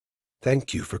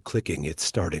Thank you for clicking It's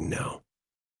Starting Now.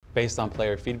 Based on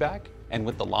player feedback, and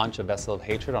with the launch of Vessel of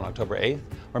Hatred on October 8th,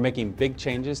 we're making big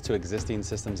changes to existing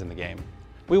systems in the game.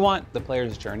 We want the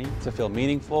player's journey to feel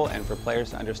meaningful and for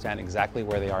players to understand exactly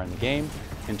where they are in the game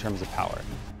in terms of power.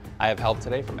 I have help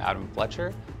today from Adam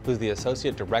Fletcher, who's the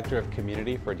Associate Director of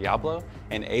Community for Diablo,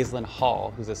 and Aislinn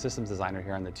Hall, who's a systems designer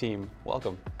here on the team.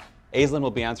 Welcome. Aislinn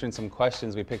will be answering some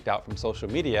questions we picked out from social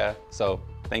media, so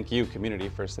thank you, community,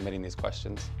 for submitting these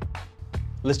questions.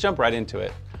 Let's jump right into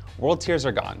it. World tiers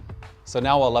are gone. So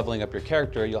now while leveling up your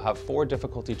character, you'll have 4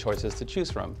 difficulty choices to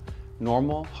choose from: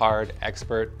 normal, hard,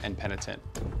 expert, and penitent.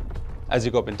 As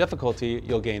you go up in difficulty,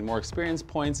 you'll gain more experience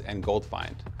points and gold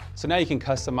find. So now you can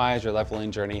customize your leveling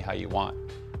journey how you want.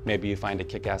 Maybe you find a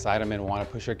kick-ass item and want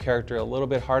to push your character a little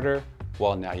bit harder.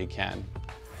 Well, now you can.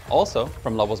 Also,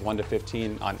 from levels 1 to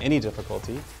 15 on any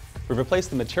difficulty, we replace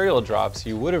the material drops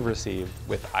you would have received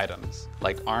with items,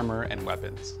 like armor and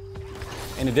weapons.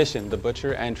 In addition, the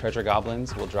Butcher and Treasure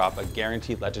Goblins will drop a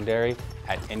guaranteed legendary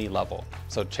at any level,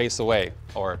 so chase away,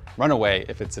 or run away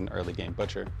if it's an early game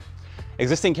Butcher.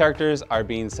 Existing characters are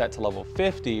being set to level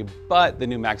 50, but the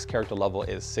new max character level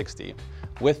is 60.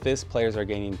 With this, players are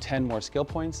gaining 10 more skill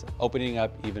points, opening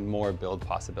up even more build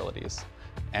possibilities.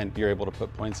 And you're able to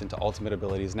put points into ultimate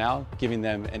abilities now, giving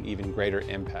them an even greater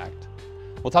impact.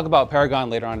 We'll talk about Paragon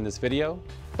later on in this video,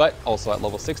 but also at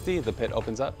level 60, the pit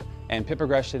opens up, and pit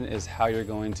progression is how you're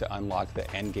going to unlock the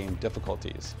endgame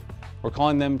difficulties. We're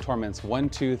calling them Torments 1,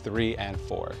 2, 3, and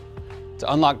 4.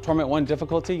 To unlock Torment 1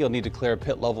 difficulty, you'll need to clear a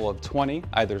pit level of 20,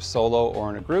 either solo or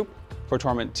in a group. For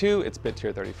Torment 2, it's pit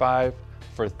tier 35.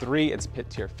 For 3, it's pit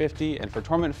tier 50, and for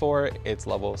Torment 4, it's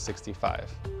level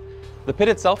 65. The pit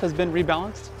itself has been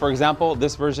rebalanced. For example,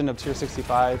 this version of tier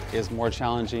 65 is more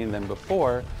challenging than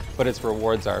before, but its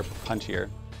rewards are punchier.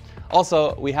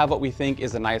 Also, we have what we think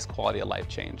is a nice quality of life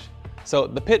change. So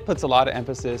the pit puts a lot of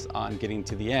emphasis on getting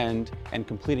to the end and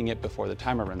completing it before the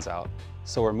timer runs out.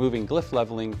 So we're moving glyph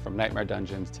leveling from Nightmare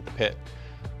Dungeons to the pit.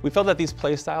 We felt that these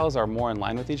playstyles are more in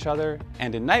line with each other,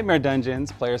 and in Nightmare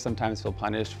Dungeons, players sometimes feel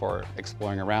punished for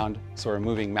exploring around, so we're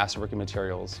moving masterworking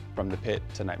materials from the pit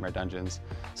to Nightmare Dungeons.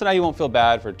 So now you won't feel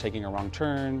bad for taking a wrong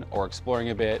turn or exploring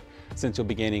a bit, since you'll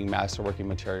be gaining masterworking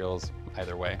materials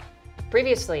either way.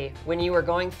 Previously, when you were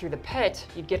going through the pit,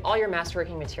 you'd get all your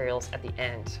masterworking materials at the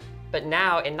end. But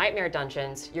now in Nightmare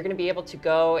Dungeons, you're gonna be able to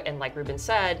go and, like Ruben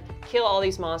said, kill all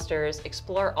these monsters,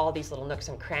 explore all these little nooks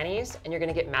and crannies, and you're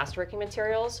gonna get masterworking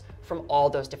materials from all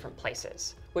those different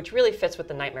places, which really fits with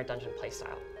the Nightmare Dungeon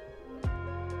playstyle.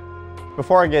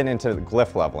 Before I get into the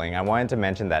glyph leveling, I wanted to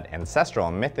mention that Ancestral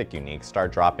and Mythic Uniques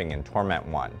start dropping in Torment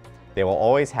 1. They will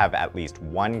always have at least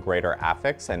 1 greater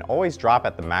affix and always drop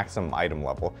at the maximum item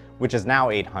level, which is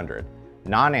now 800.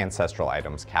 Non-ancestral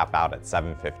items cap out at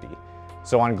 750.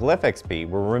 So on Glyph XP,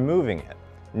 we're removing it.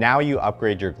 Now you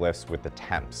upgrade your glyphs with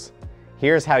attempts.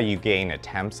 Here's how you gain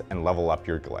attempts and level up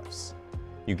your glyphs.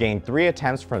 You gain 3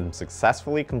 attempts from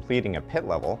successfully completing a pit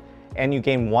level, and you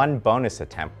gain 1 bonus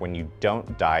attempt when you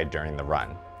don't die during the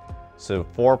run. So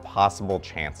 4 possible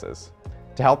chances.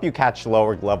 To help you catch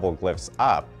lower level glyphs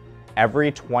up,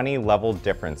 every 20 level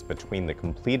difference between the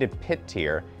completed pit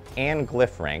tier and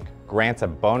glyph rank grants a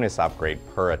bonus upgrade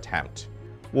per attempt.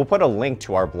 We'll put a link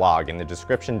to our blog in the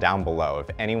description down below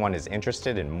if anyone is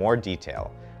interested in more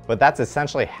detail, but that's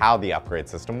essentially how the upgrade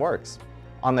system works.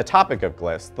 On the topic of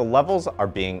glyphs, the levels are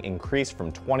being increased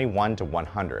from 21 to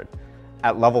 100.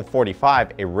 At level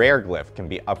 45, a rare glyph can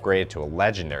be upgraded to a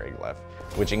legendary glyph,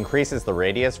 which increases the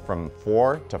radius from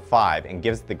 4 to 5 and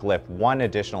gives the glyph 1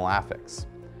 additional affix.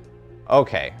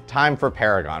 Okay, time for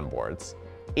Paragon boards.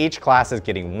 Each class is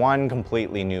getting 1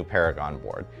 completely new Paragon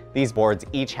board. These boards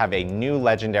each have a new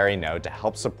legendary node to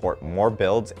help support more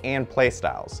builds and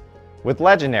playstyles. With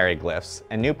legendary glyphs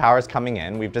and new powers coming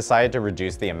in, we've decided to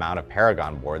reduce the amount of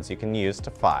Paragon boards you can use to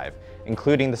 5,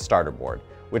 including the starter board,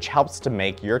 which helps to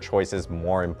make your choices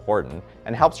more important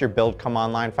and helps your build come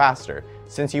online faster,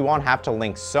 since you won't have to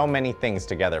link so many things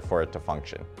together for it to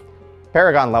function.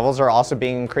 Paragon levels are also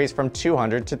being increased from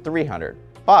 200 to 300,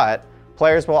 but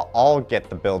players will all get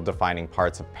the build-defining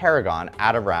parts of Paragon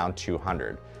at around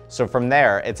 200. So from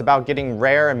there, it's about getting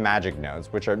rare and magic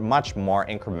nodes, which are much more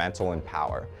incremental in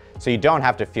power, so you don't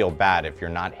have to feel bad if you're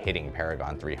not hitting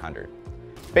Paragon 300.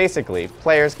 Basically,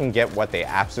 players can get what they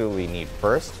absolutely need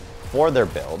first for their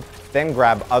build, then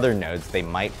grab other nodes they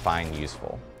might find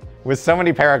useful. With so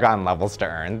many Paragon levels to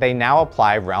earn, they now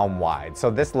apply realm-wide,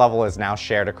 so this level is now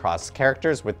shared across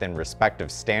characters within respective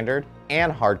standard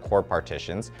and hardcore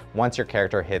partitions once your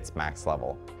character hits max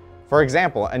level. For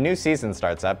example, a new season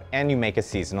starts up and you make a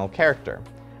seasonal character.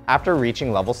 After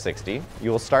reaching level 60, you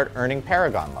will start earning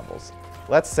Paragon levels.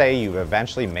 Let's say you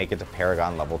eventually make it to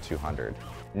Paragon level 200.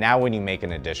 Now when you make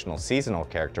an additional seasonal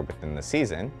character within the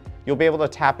season, you'll be able to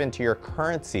tap into your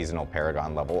current seasonal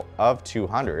Paragon level of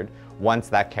 200 once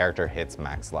that character hits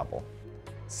max level.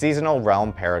 Seasonal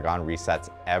Realm Paragon resets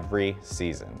every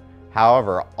season.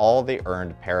 However, all the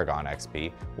earned Paragon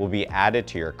XP will be added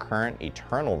to your current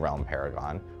Eternal Realm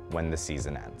Paragon when the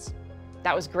season ends.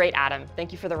 That was great, Adam.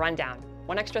 Thank you for the rundown.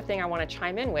 One extra thing I want to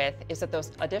chime in with is that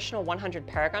those additional 100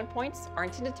 Paragon points are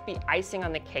intended to be icing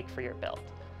on the cake for your build.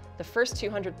 The first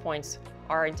 200 points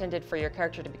are intended for your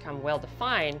character to become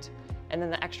well-defined, and then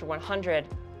the extra 100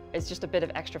 is just a bit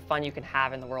of extra fun you can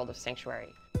have in the world of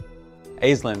Sanctuary.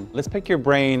 Aislinn, let's pick your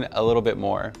brain a little bit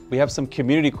more. We have some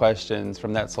community questions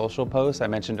from that social post I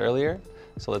mentioned earlier,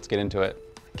 so let's get into it.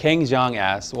 Kang Jiang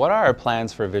asks, what are our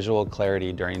plans for visual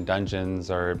clarity during dungeons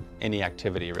or any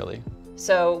activity really?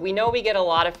 So we know we get a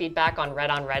lot of feedback on Red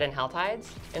and Helltides,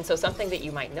 and so something that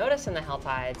you might notice in the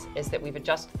Helltides is that we've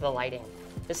adjusted the lighting.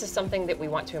 This is something that we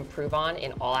want to improve on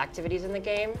in all activities in the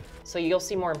game, so you'll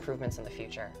see more improvements in the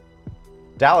future.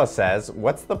 Dallas says,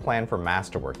 what's the plan for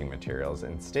masterworking materials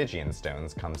in Stygian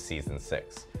stones come Season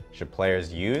 6? Should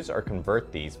players use or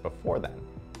convert these before then?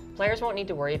 Players won't need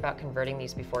to worry about converting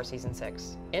these before Season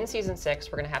 6. In Season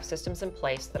 6, we're going to have systems in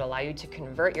place that allow you to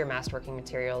convert your masterworking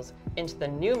materials into the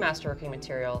new masterworking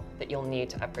material that you'll need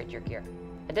to upgrade your gear.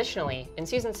 Additionally, in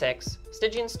Season 6,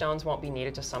 Stygian stones won't be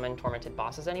needed to summon tormented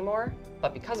bosses anymore,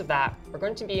 but because of that, we're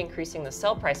going to be increasing the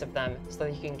sell price of them so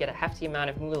that you can get a hefty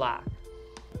amount of moolah.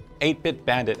 8-Bit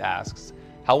Bandit asks,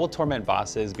 how will torment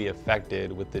bosses be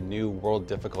affected with the new world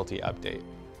difficulty update?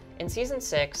 In Season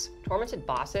 6, tormented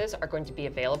bosses are going to be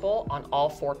available on all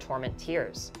 4 torment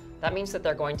tiers. That means that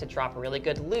they're going to drop really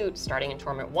good loot starting in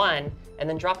Torment 1, and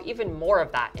then drop even more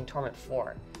of that in Torment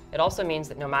 4. It also means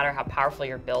that no matter how powerful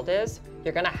your build is,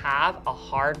 you're going to have a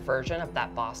hard version of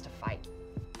that boss to fight.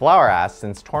 Flower asks,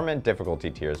 since Torment difficulty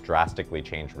tiers drastically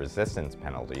change resistance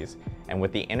penalties, and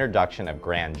with the introduction of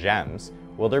Grand Gems,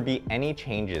 will there be any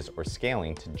changes or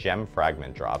scaling to gem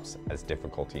fragment drops as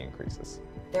difficulty increases?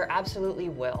 There absolutely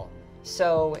will.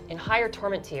 So in higher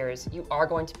torment tiers, you are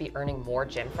going to be earning more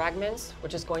gem fragments,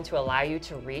 which is going to allow you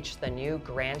to reach the new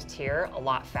grand tier a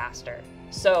lot faster.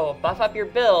 So buff up your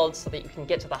build so that you can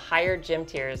get to the higher gem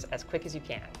tiers as quick as you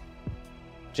can.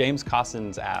 James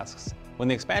Cossins asks, when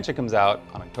the expansion comes out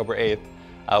on October 8th,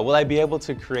 will I be able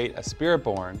to create a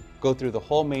Spiritborn, go through the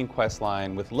whole main quest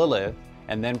line with Lilith,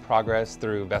 and then progress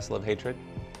through Vessel of Hatred?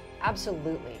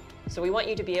 Absolutely. So we want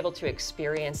you to be able to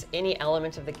experience any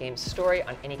element of the game's story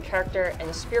on any character, and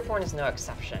the Spiritborn is no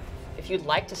exception. If you'd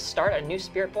like to start a new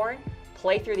Spiritborn,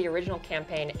 play through the original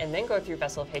campaign, and then go through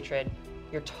Vessel of Hatred,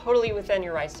 you're totally within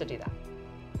your rights to do that.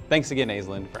 Thanks again,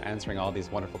 Aislinn, for answering all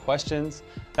these wonderful questions.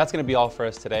 That's going to be all for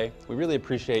us today. We really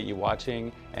appreciate you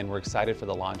watching, and we're excited for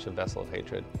the launch of Vessel of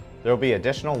Hatred. There will be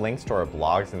additional links to our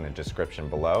blogs in the description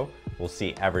below. We'll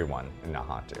see everyone in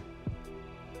Nahantu.